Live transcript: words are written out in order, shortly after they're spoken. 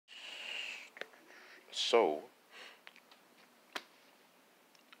So,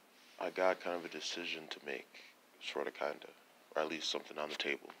 I got kind of a decision to make, sort of, kind of, or at least something on the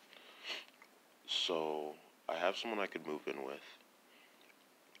table. So, I have someone I could move in with.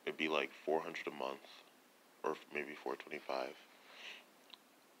 It'd be like 400 a month, or maybe 425.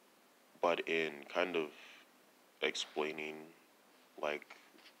 But in kind of explaining, like,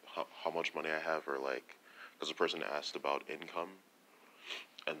 how much money I have, or like, because the person asked about income,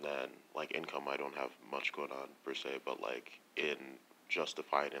 and then, like, income, I don't have much going on, per se, but, like, in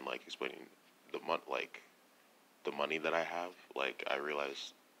justifying and, like, explaining the money that I have, like, I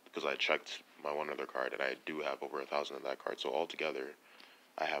realized, because I checked my one other card, and I do have over 1,000 in that card, so altogether,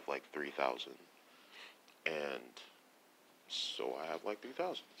 I have, like, 3,000, and so I have, like,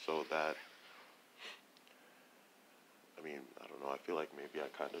 3,000, so that, I mean, I don't know, I feel like maybe I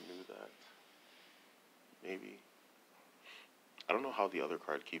kind of knew that, maybe. I don't know how the other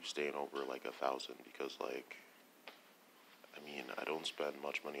card keeps staying over, like, 1,000, because, like, I mean, I don't spend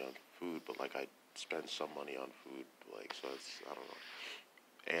much money on food, but, like, I spend some money on food, like, so it's, I don't know.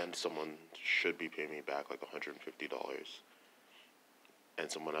 And someone should be paying me back, like, $150, and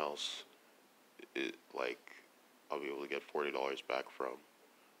someone else, like, I'll be able to get $40 back from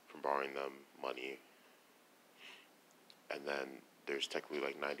borrowing them money, and then there's technically,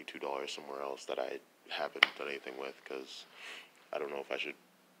 like, $92 somewhere else that I haven't done anything with, because I didn't know if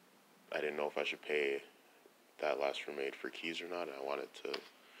I should pay that last roommate for keys or not, and I wanted to,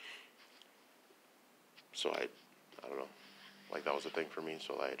 so I don't know, like, that was a thing for me,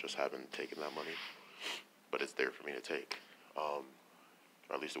 so I just haven't taken that money, but it's there for me to take, or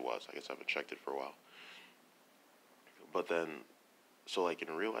at least it was. I guess I haven't checked it for a while, but then, so, like,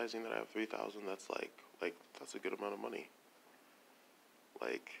 in realizing that I have 3,000, that's, that's a good amount of money,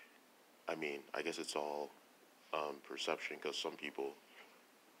 like, I mean, I guess it's all, perception, because some people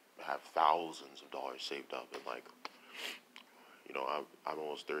have thousands of dollars saved up, and, like, you know, I'm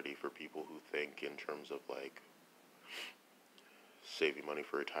almost 30. For people who think in terms of, like, saving money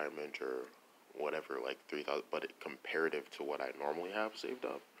for retirement or whatever, like, 3,000, but comparative to what I normally have saved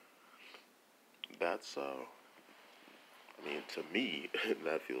up, that's, I mean, to me,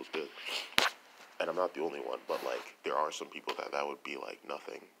 that feels good, and I'm not the only one, but, like, there are some people that would be, like,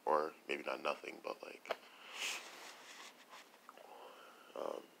 nothing, or maybe not nothing, but, like,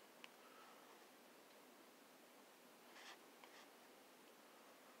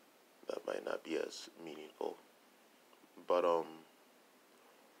 that might not be as meaningful, but,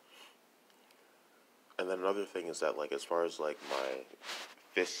 and then another thing is that, like, as far as, like, my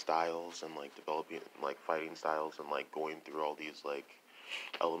fist styles, and, like, developing, like, fighting styles, and, like, going through all these, like,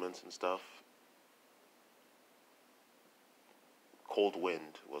 elements and stuff, cold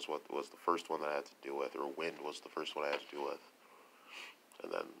wind was the first one that I had to deal with, or wind was the first one I had to deal with,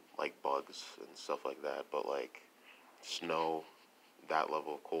 and then, like, bugs and stuff like that, but, like, snow, that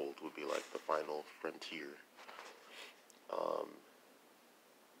level of cold would be, like, the final frontier,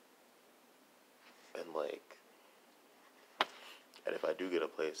 and, like, and if I do get a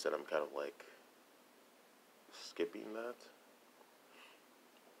place, then I'm kind of, like, skipping that,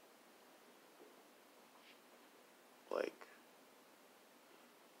 like,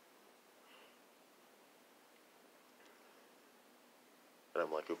 and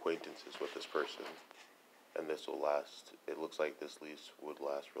I'm, like, acquaintances with this person, and this will last, it looks like this lease would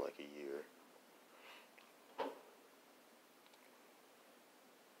last for, like, a year,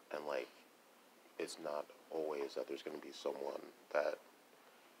 and, like, it's not always that there's going to be someone that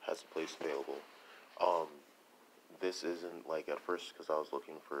has a place available. This isn't, like, at first, because I was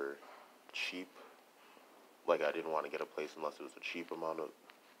looking for cheap, like, I didn't want to get a place unless it was a cheap amount of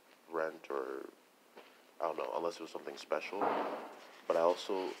rent, or, I don't know, unless it was something special, but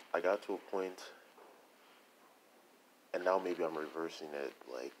I got to a point, and now maybe I'm reversing it,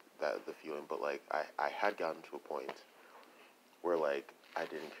 like, the feeling, but, like, I had gotten to a point where, like, I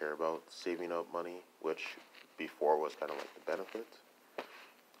didn't care about saving up money, which before was kind of, like, the benefit,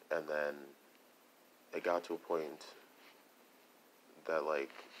 and then it got to a point that, like,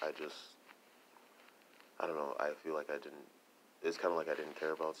 I don't know, I feel like it's kind of like I didn't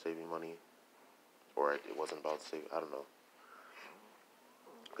care about saving money, or it wasn't about saving, I don't know,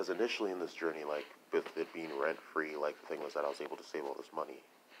 because initially in this journey, like, with it being rent-free, like, the thing was that I was able to save all this money,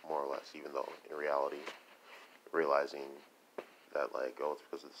 more or less, even though, in reality, realizing that, like, oh, it's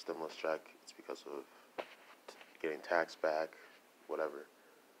because of the stimulus check, it's because of getting tax back, whatever,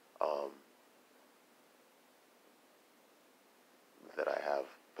 that I have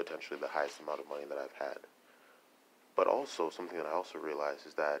potentially the highest amount of money that I've had. But also, something that I also realized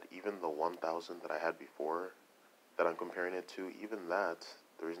is that even the 1,000 that I had before, that I'm comparing it to, even that,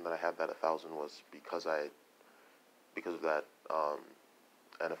 the reason that I had that 1,000 was because of that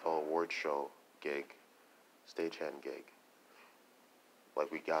NFL awards show gig, stagehand gig. Like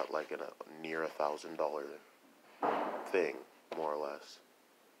we got like a near $1,000 thing, more or less,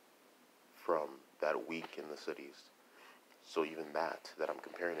 from that week in the cities. So even that I'm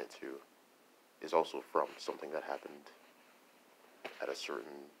comparing it to is also from something that happened at a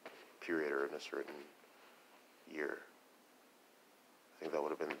certain period or in a certain year. I think that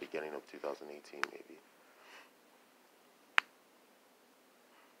would have been the beginning of 2018, maybe.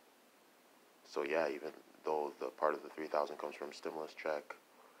 So yeah, even though the part of the 3,000 comes from stimulus check,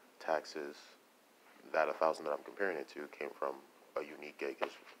 taxes, that 1,000 that I'm comparing it to came from a unique gig,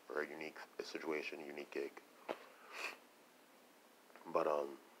 or a unique situation, unique gig. But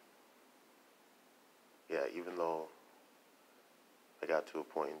yeah, even though I got to a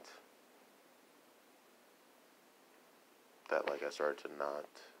point that like I started to not,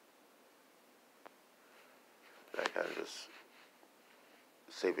 that I kind of just,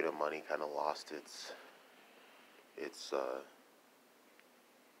 saving up money kind of lost its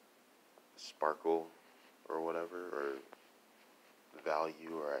sparkle or whatever, or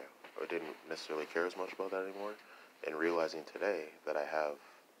value, or I didn't necessarily care as much about that anymore. And realizing today that I have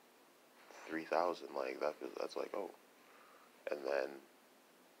 3,000, like that's like, oh. And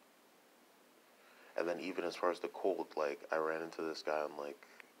then even as far as the cold, like I ran into this guy on like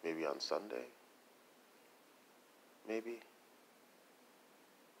maybe on Sunday, maybe.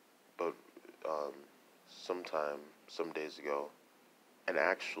 But some days ago, and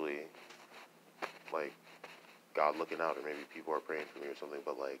actually, like God looking out, or maybe people are praying for me or something.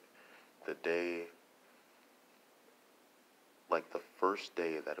 But like the day, like the first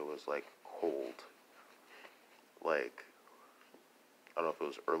day that it was like cold, like I don't know if it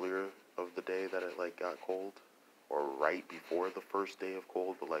was earlier of the day that it like got cold, or right before the first day of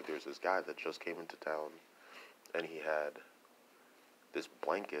cold, but like there's this guy that just came into town, and he had this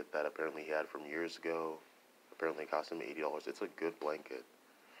blanket that apparently he had from years ago. Apparently it cost him $80. It's a good blanket,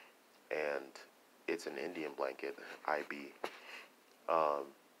 and it's an Indian blanket, IB,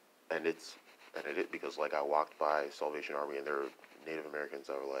 and it because like I walked by Salvation Army, and there were Native Americans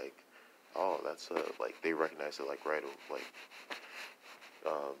that were like, oh, that's like they recognized it like right, like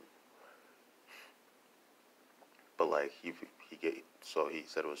but like he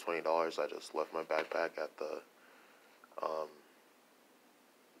said it was $20. I just left my backpack at the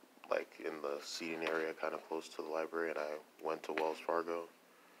like in the seating area kind of close to the library, and I went to Wells Fargo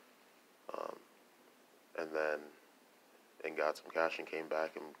and got some cash and came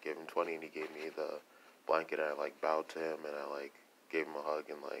back and gave him 20, and he gave me the blanket, and I like bowed to him, and I like gave him a hug,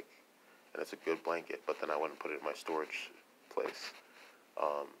 and it's a good blanket. But then I went and put it in my storage place.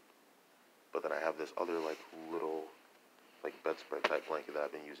 But then I have this other like little like bedspread type blanket that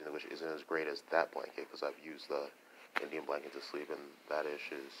I've been using, which isn't as great as that blanket because I've used the Indian blanket to sleep, and that is,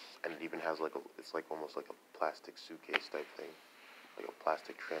 and it even has like it's like almost like a plastic suitcase type thing, like a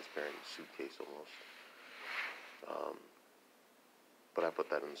plastic transparent suitcase almost. But I put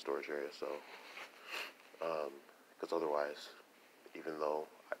that in the storage area, so because otherwise, even though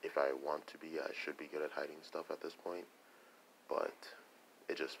if I want to be, I should be good at hiding stuff at this point, but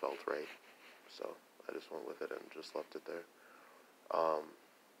it just felt right, so I just went with it and just left it there.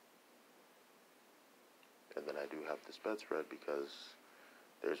 And then I do have this bedspread because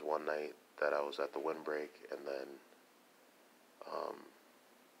there's one night that I was at the windbreak, and then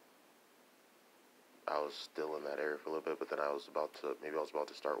I was still in that area for a little bit, but then I was about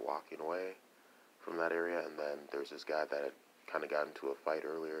to start walking away from that area, and then there's this guy that had kind of got into a fight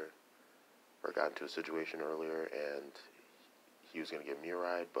earlier, or got into a situation earlier, and he was going to give me a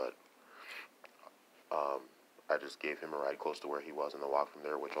ride, but I just gave him a ride close to where he was, and then walked from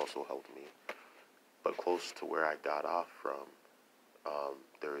there, which also helped me. But close to where I got off from,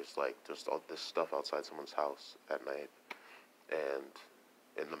 there is like just all this stuff outside someone's house at night, and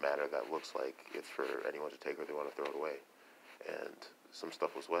in the manner that looks like it's for anyone to take, or they want to throw it away. And some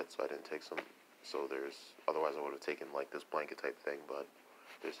stuff was wet, so I didn't take some. So otherwise I would have taken like this blanket type thing, but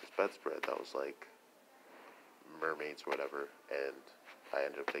there's this bedspread that was like mermaids or whatever, and I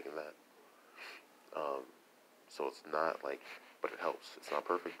ended up taking that. So it's not like, but it helps. It's not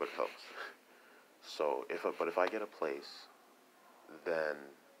perfect, but it helps. So if I get a place, then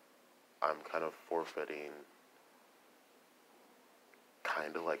I'm kind of forfeiting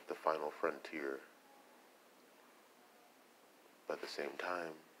kind of like the final frontier. But at the same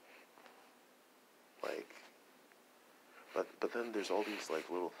time, like, but then there's all these like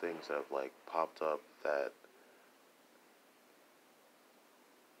little things that have like popped up that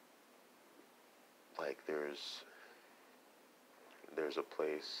like there's there's a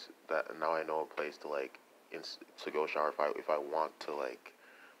place that now I know a place to like to go shower if I want to like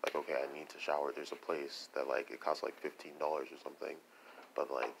okay, I need to shower. There's a place that like it costs like $15 or something,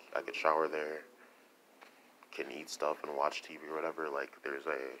 but like I could shower there, can eat stuff and watch TV or whatever. Like there's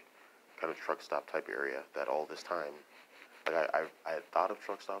a kind of truck stop type area that all this time, like I had thought of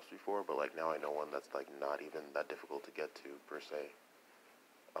truck stops before, but like now I know one that's like not even that difficult to get to per se.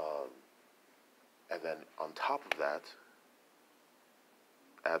 Um, and then on top of that,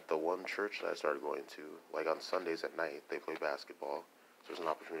 at the one church that I started going to, like on Sundays at night, they play basketball. So there's an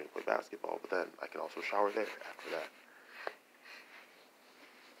opportunity to play basketball, but then I can also shower there after that.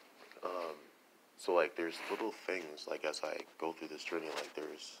 So like there's little things, like as I go through this journey, like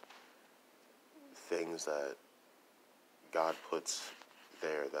there's things that God puts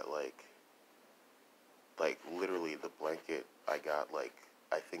there that like literally the blanket I got like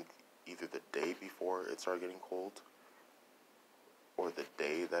I think either the day before it started getting cold or the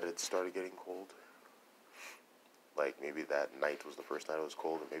day that it started getting cold. Like maybe that night was the first night it was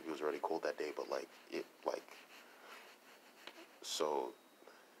cold, and maybe it was already cold that day, but like it like so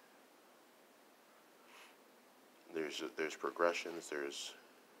there's progressions, there's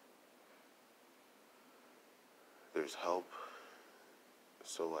help.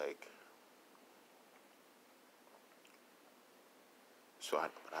 So like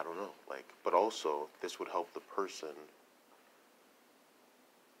I don't know, like, but also this would help the person,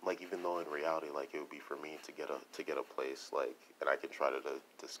 like, even though in reality, like, it would be for me to get a place, like, and I can try to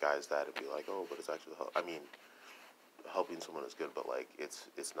disguise that and be like, oh, but it's actually I mean, helping someone is good, but like, it's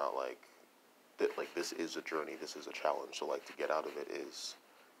not like that. Like, this is a journey, this is a challenge. So like, to get out of it is,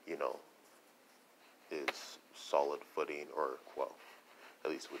 you know, is solid footing, or well,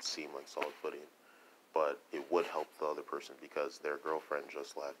 at least it would seem like solid footing. But it would help the other person because their girlfriend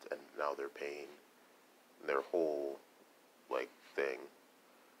just left and now they're paying their whole like thing,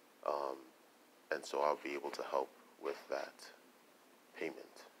 and so I'll be able to help with that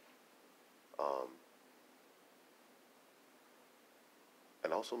payment. Um,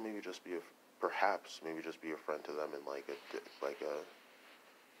 and also maybe just be perhaps maybe just be a friend to them in like a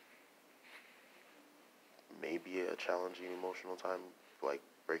maybe a challenging emotional time, like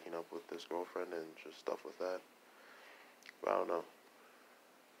breaking up with this girlfriend and just stuff with that. But I don't know.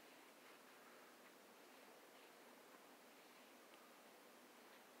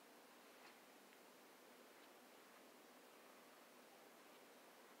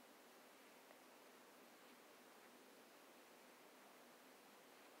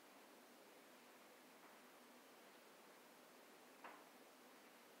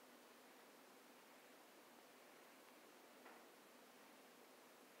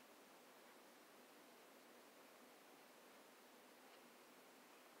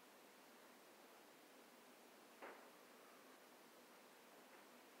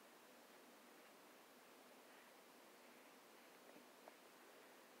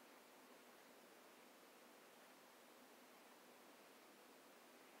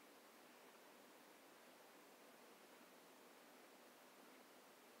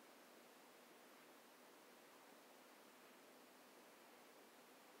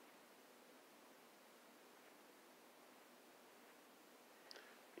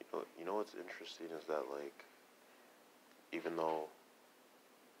 You know what's interesting is that like even though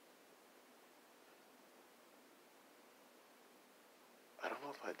I don't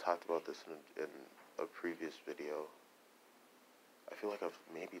know if I talked about this in a previous video. I feel like I've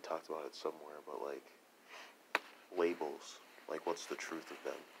maybe talked about it somewhere, but like labels, like what's the truth of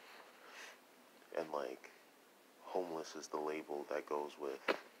them? And like homeless is the label that goes with,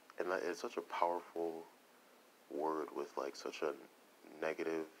 and that, it's such a powerful word with like such a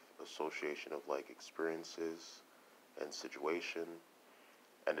negative association of like experiences and situation,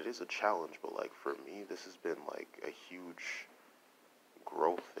 and it is a challenge, but like for me this has been like a huge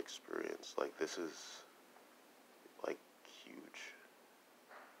growth experience. Like this is like huge.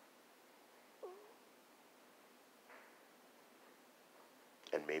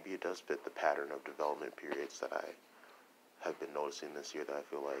 And maybe it does fit the pattern of development periods that I have been noticing this year that I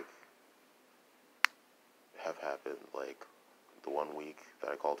feel like have happened. Like the 1 week that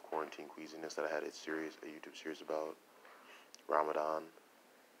I called Quarantine Queasiness that I had a YouTube series about Ramadan,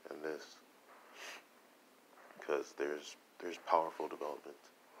 and this, because there's powerful development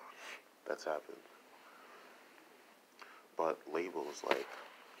that's happened. But labels,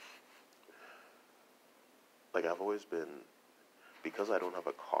 like I've always been, because I don't have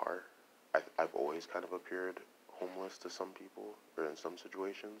a car, I've always kind of appeared homeless to some people or in some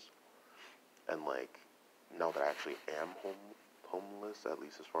situations, and like now that I actually am homeless, at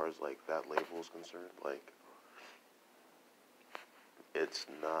least as far as like that label is concerned, like it's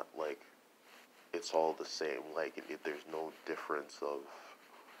not like it's all the same. Like there's no difference of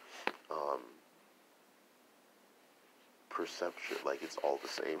um, perception. Like it's all the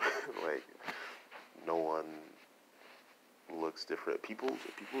same. Like no one looks different. People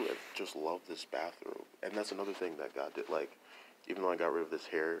just love this bathrobe, and that's another thing that God did. Like, even though I got rid of this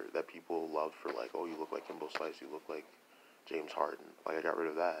hair that people loved for, like, oh, you look like Kimbo Slice, you look like James Harden. Like, I got rid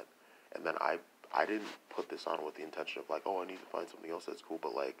of that, and then I didn't put this on with the intention of like, oh, I need to find something else that's cool.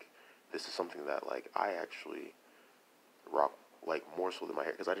 But like, this is something that like I actually rock like more so than my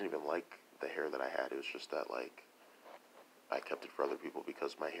hair, because I didn't even like the hair that I had. It was just that like I kept it for other people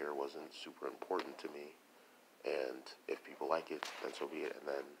because my hair wasn't super important to me. And if people like it, then so be it. And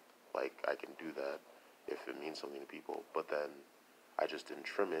then, like, I can do that if it means something to people. But then I just didn't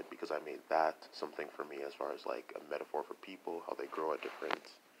trim it because I made that something for me as far as, like, a metaphor for people, how they grow at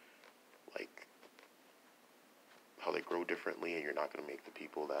different, like, how they grow differently. And you're not going to make the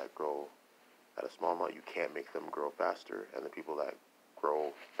people that grow at a small amount, you can't make them grow faster. And the people that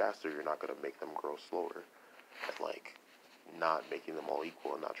grow faster, you're not going to make them grow slower. And, like, not making them all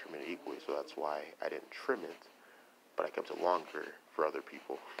equal and not trimming it equally. So that's why I didn't trim it. But I kept it longer for other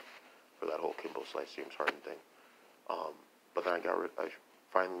people, for that whole Kimbo Slice James Harden thing. But then I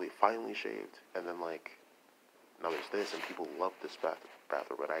finally shaved, and then like now there's this, and people love this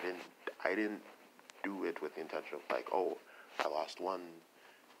bathrobe, but I didn't do it with the intention of like, oh, I lost one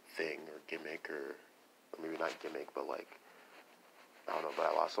thing or gimmick or maybe not gimmick, but like I don't know, but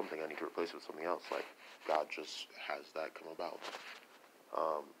I lost something, I need to replace it with something else. Like God just has that come about.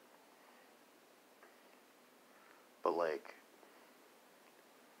 But like,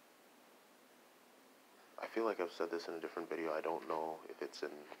 I feel like I've said this in a different video. I don't know if it's in,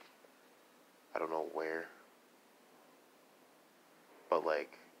 I don't know where. But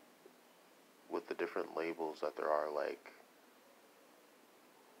like, with the different labels that there are, like,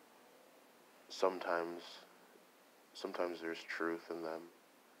 sometimes there's truth in them.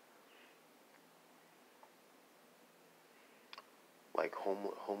 Like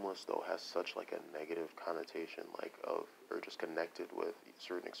homeless though has such like a negative connotation, like of, or just connected with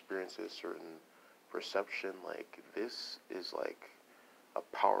certain experiences, certain perception. Like this is like a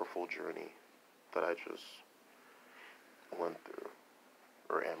powerful journey that I just went through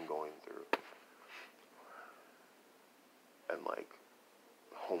or am going through. And like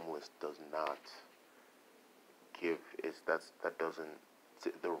homeless does not give, that doesn't,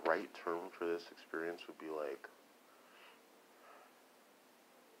 the right term for this experience would be like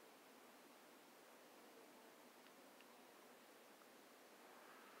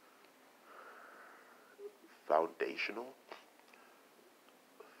foundational,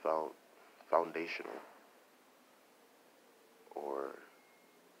 foundational, or,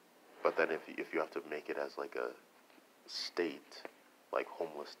 but then if you have to make it as like a state, like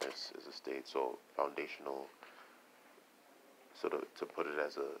homelessness is a state, so foundational, so to put it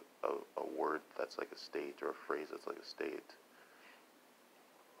as a word that's like a state, or a phrase that's like a state,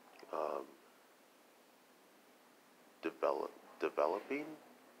 um, developing,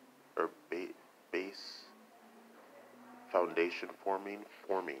 or base, foundation, forming,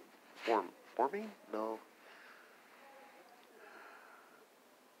 no,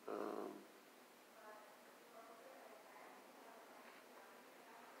 um,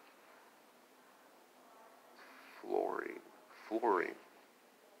 flooring,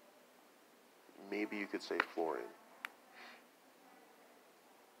 maybe you could say flooring,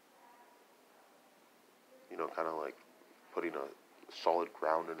 you know, kind of like putting a solid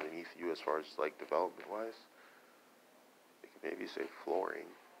ground underneath you as far as like development wise. You could maybe say flooring.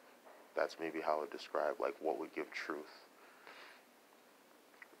 That's maybe how I would describe like what would give truth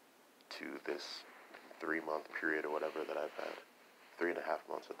to this 3-month period or whatever that I've had. 3.5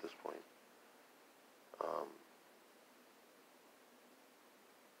 months at this point. Um,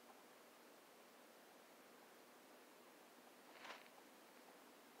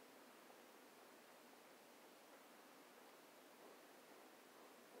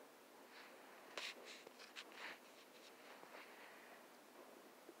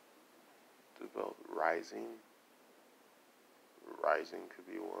 rising. Rising could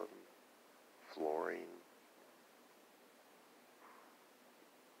be one. Flooring.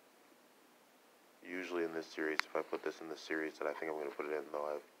 Usually in this series, if I put this in the series that I think I'm going to put it in,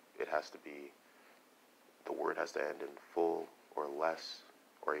 though, it has to be, the word has to end in full or less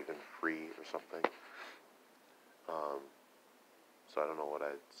or even free or something. So I don't know what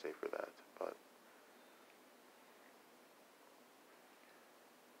I'd say for that, but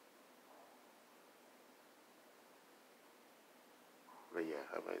yeah,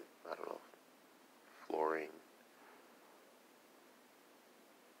 I don't know, flooring,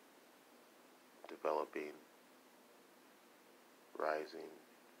 developing, rising.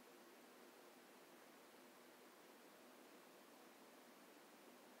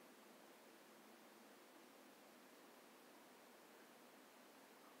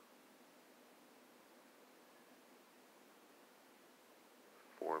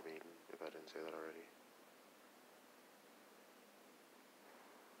 Forming, if I didn't say that already.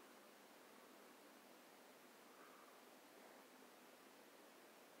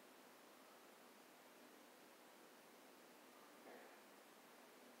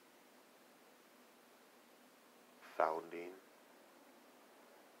 Founding.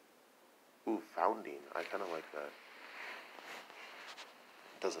 Ooh, founding. I kind of like that.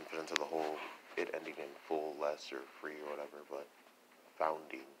 Doesn't fit into the whole it ending in full, less, or free, or whatever, but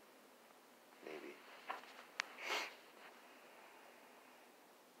founding, maybe.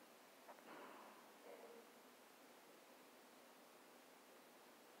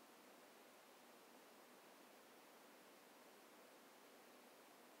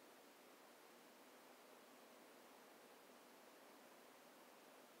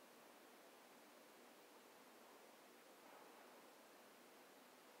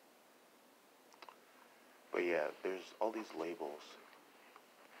 But yeah, there's all these labels.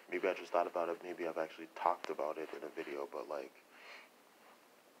 Maybe I just thought about it, maybe I've actually talked about it in a video, but like,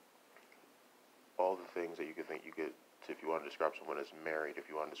 all the things that you could think you could, if you want to describe someone as married, if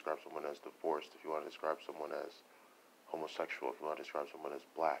you want to describe someone as divorced, if you want to describe someone as homosexual, if you want to describe someone as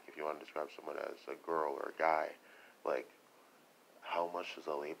black, if you want to describe someone as a girl or a guy, like, how much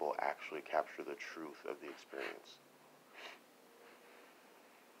does a label actually capture the truth of the experience?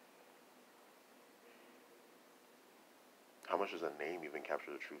 How much does a name even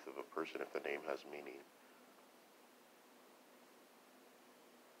capture the truth of a person if the name has meaning?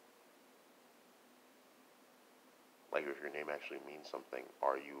 Like, if your name actually means something,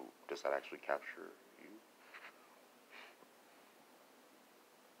 does that actually capture you?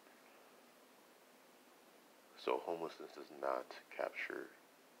 So homelessness does not capture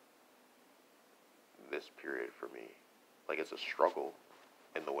this period for me. Like, it's a struggle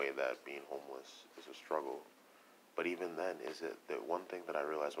in the way that being homeless is a struggle. But even then, is it the one thing that I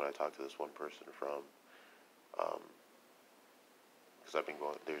realized when I talked to this one person from, because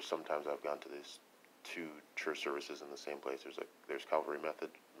there's sometimes I've gone to these two church services in the same place. There's Calvary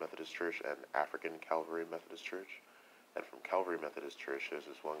Methodist Church and African Calvary Methodist Church. And from Calvary Methodist Church, there's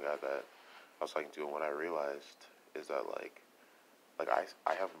this one guy that I was talking to, and what I realized is that, like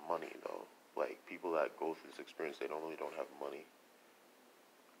I have money, though. Like, people that go through this experience, they normally don't have money.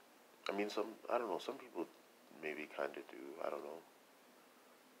 I mean, I don't know, some people maybe kind of do, I don't know.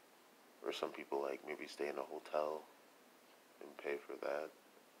 Or some people, like, maybe stay in a hotel and pay for that.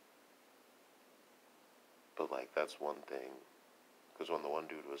 But, like, that's one thing. Because when the one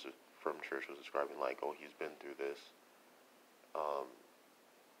dude from church was describing, like, oh, he's been through this.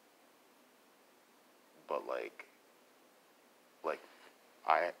 But,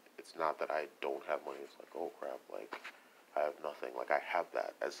 it's not that I don't have money. It's like, oh, crap, like, I have nothing. Like, I have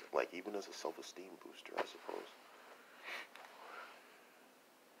that as, like, even as a self-esteem booster, I suppose.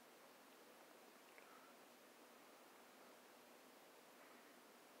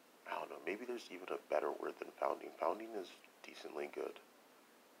 I don't know. Maybe there's even a better word than founding. Founding is decently good.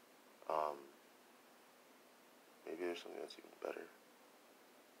 Maybe there's something that's even better.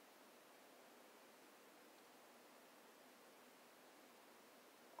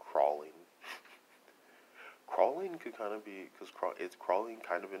 Crawling. Crawling could kind of be, because crawling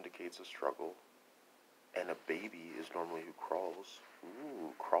kind of indicates a struggle. And a baby is normally who crawls.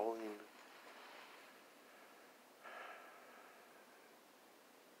 Ooh, crawling.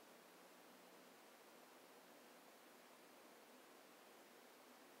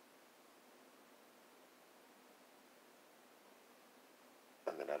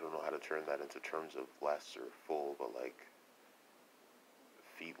 And then I don't know how to turn that into terms of less or full, but like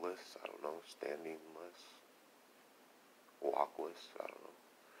feetless, I don't know, standingless, walkless, I don't know.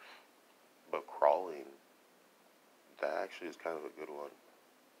 But crawling, that actually is kind of a good one.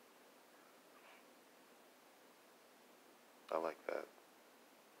 I like that.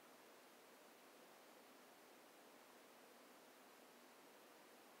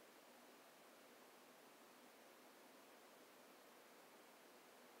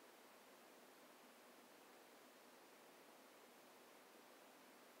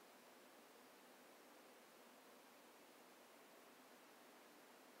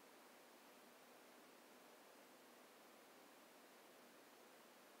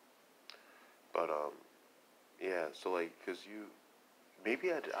 But yeah. So like, cause I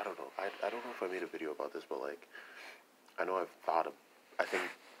don't know. I don't know if I made a video about this, but like, I know I think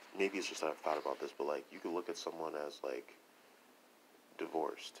maybe it's just that I've thought about this, but like you could look at someone as like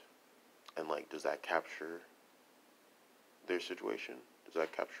divorced, and like does that capture their situation? Does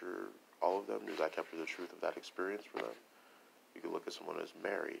that capture all of them? Does that capture the truth of that experience for them? You could look at someone as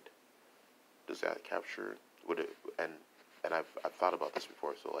married. Does that capture would it and I've thought about this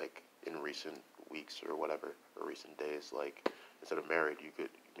before, so like in recent weeks or whatever, or recent days, like instead of married you could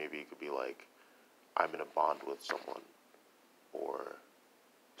be like I'm in a bond with someone or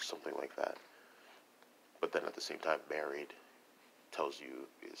something like that. But then at the same time married tells you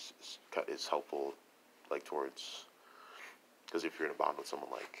is helpful like towards because if you're in a bond with someone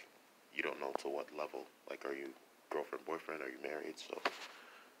like you don't know to what level, like are you girlfriend, boyfriend, are you married, so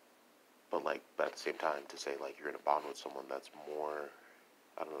but at the same time to say like you're in a bond with someone that's more,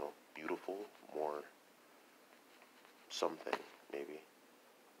 I don't know, beautiful, more something maybe.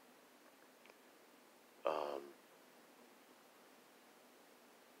 Um,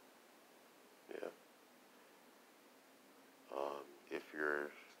 yeah. If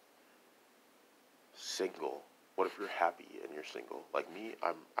you're single, what if you're happy and you're single? Like me,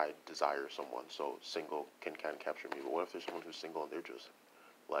 I desire someone, so single can kind of capture me. But what if there's someone who's single and they're just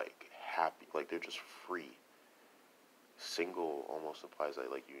like happy, like they're just free? Single almost implies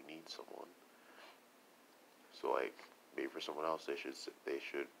that like you need someone. So like maybe for someone else they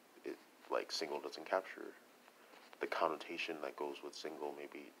should it like single doesn't capture the connotation that goes with single,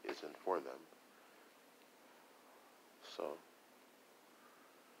 maybe isn't for them. So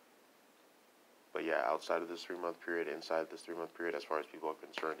but yeah, outside of this 3 month period, inside this 3 month period, as far as people are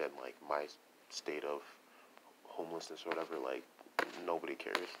concerned, and like my state of homelessness or whatever, like nobody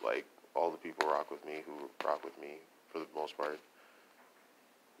cares. Like all the people who rock with me for the most part,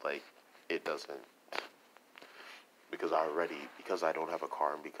 like it doesn't because I don't have a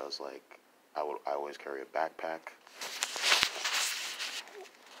car and because like I always carry a backpack.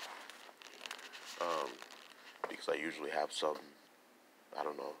 Um, because I usually have some, I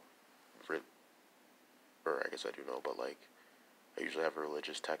don't know, or I guess I do know, but like I usually have a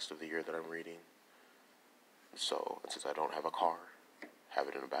religious text of the year that I'm reading. So since I don't have a car, have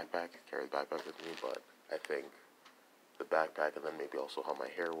it in a backpack, carry the backpack with me. But I think the backpack and then maybe also how my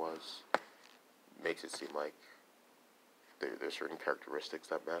hair was makes it seem like there's certain characteristics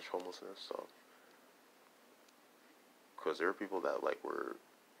that match homelessness. So because there are people that like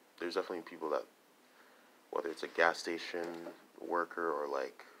there's definitely people that whether it's a gas station worker or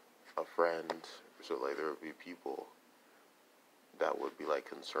like a friend, so like there would be people that would be like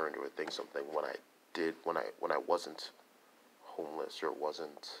concerned or would think something when I wasn't homeless or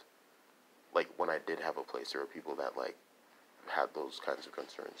wasn't like when I did have a place. There were people that like had those kinds of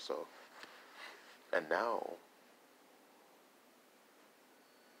concerns. So and now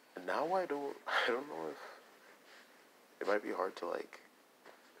I don't know if it might be hard to like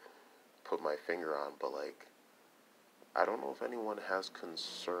put my finger on, but like I don't know if anyone has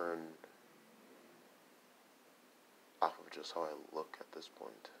concern off of just how I look at this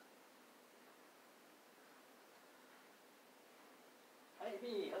point. Hi,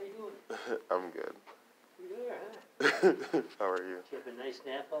 B. How you doing? I'm good. You there, huh? How are you? Did you have a nice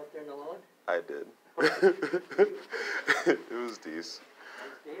nap out there in the lawn? I did. It was decent.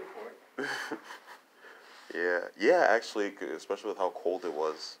 Nice day for it. Yeah, actually, especially with how cold it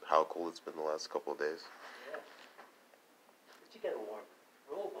was, how cold it's been the last couple of days. Yeah. But you got a warm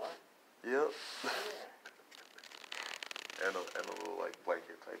robe on. Yep. Yeah. And a little like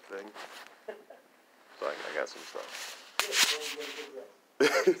blanket type thing. So I got some stuff.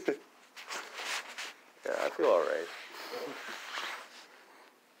 Good. Yeah, I feel alright.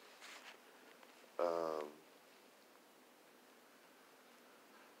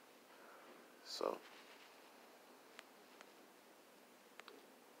 So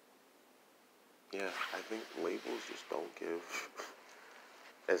yeah, I think labels just don't give.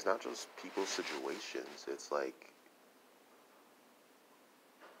 It's not just people's situations. It's like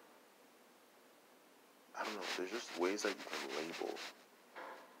I don't know. There's just ways that you can label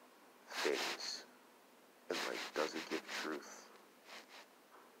things, and like, does it give truth?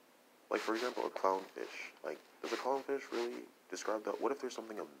 Like for example, a clownfish. Like, does a clownfish really describe that? What if there's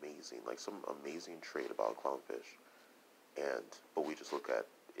something amazing, like some amazing trait about a clownfish, but we just look at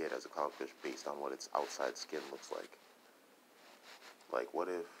it as a clownfish based on what its outside skin looks like? Like, what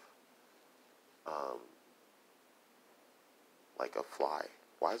if, like a fly?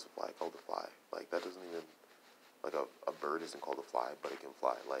 Why is a fly called a fly? Like, that doesn't even, like a bird isn't called a fly, but it can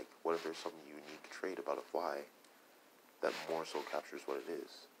fly. Like, what if there's some unique trait about a fly that more so captures what it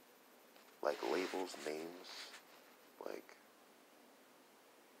is? Like, labels, names, like,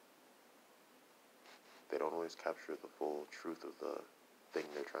 they don't always capture the full truth of the thing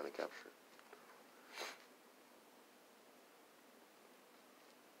they're trying to capture.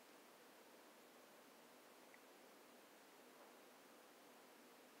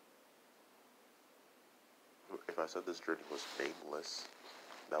 If I said this journey was nameless,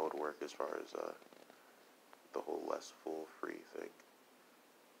 that would work as far as the whole less full free thing.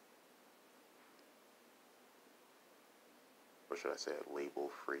 Or should I say it label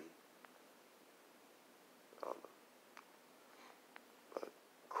free? I don't know. But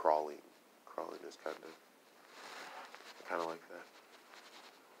crawling is kind of like that.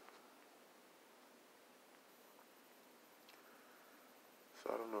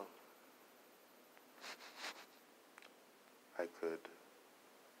 So I don't know. I could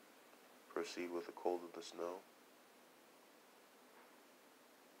proceed with the cold and the snow,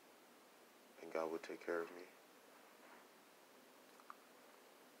 and God would take care of me.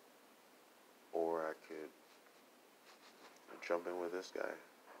 Or I could jump in with this guy.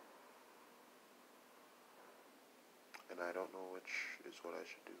 And I don't know which is what I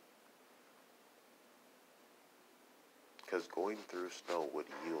should do. Because going through snow would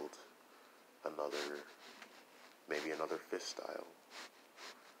yield maybe another fist style,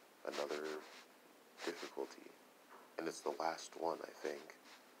 another difficulty. And it's the last one, I think.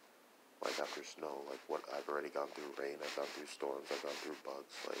 Like after snow, like what I've already gone through rain, I've gone through storms, I've gone through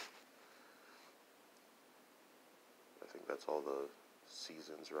bugs, like I think that's all the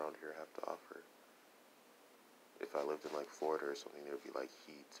seasons around here have to offer. If I lived in like Florida or something, there would be like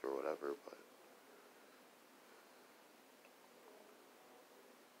heat or whatever, but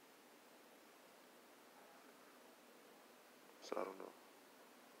so I don't know.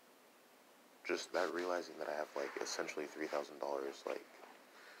 Just that realizing that I have like essentially $3,000 like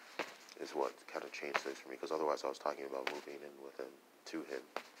is what kind of changed things for me, because otherwise I was talking about moving in with him, to him.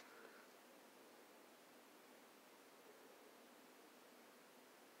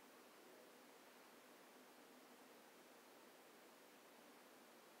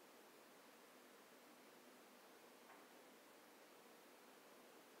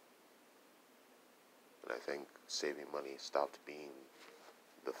 And I think saving money stopped being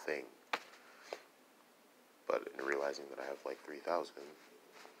the thing. But in realizing that I have like 3,000,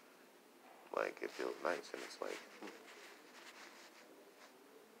 like it feels nice, and it's like,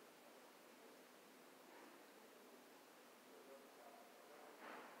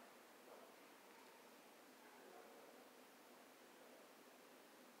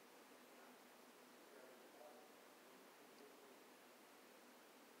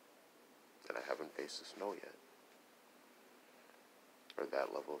 and I haven't faced the snow yet, or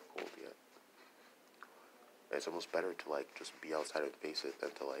that level of cold yet. And it's almost better to like just be outside and face it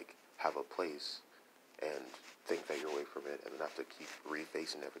than to like have a place and think that you're away from it and then have to keep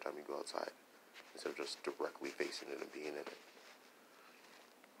refacing it every time you go outside, instead of just directly facing it and being in it.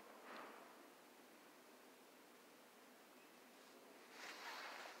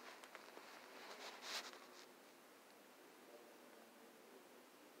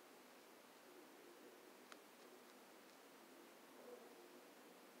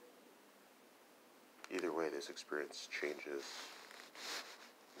 Either way, this experience changes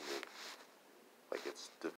me. Like it's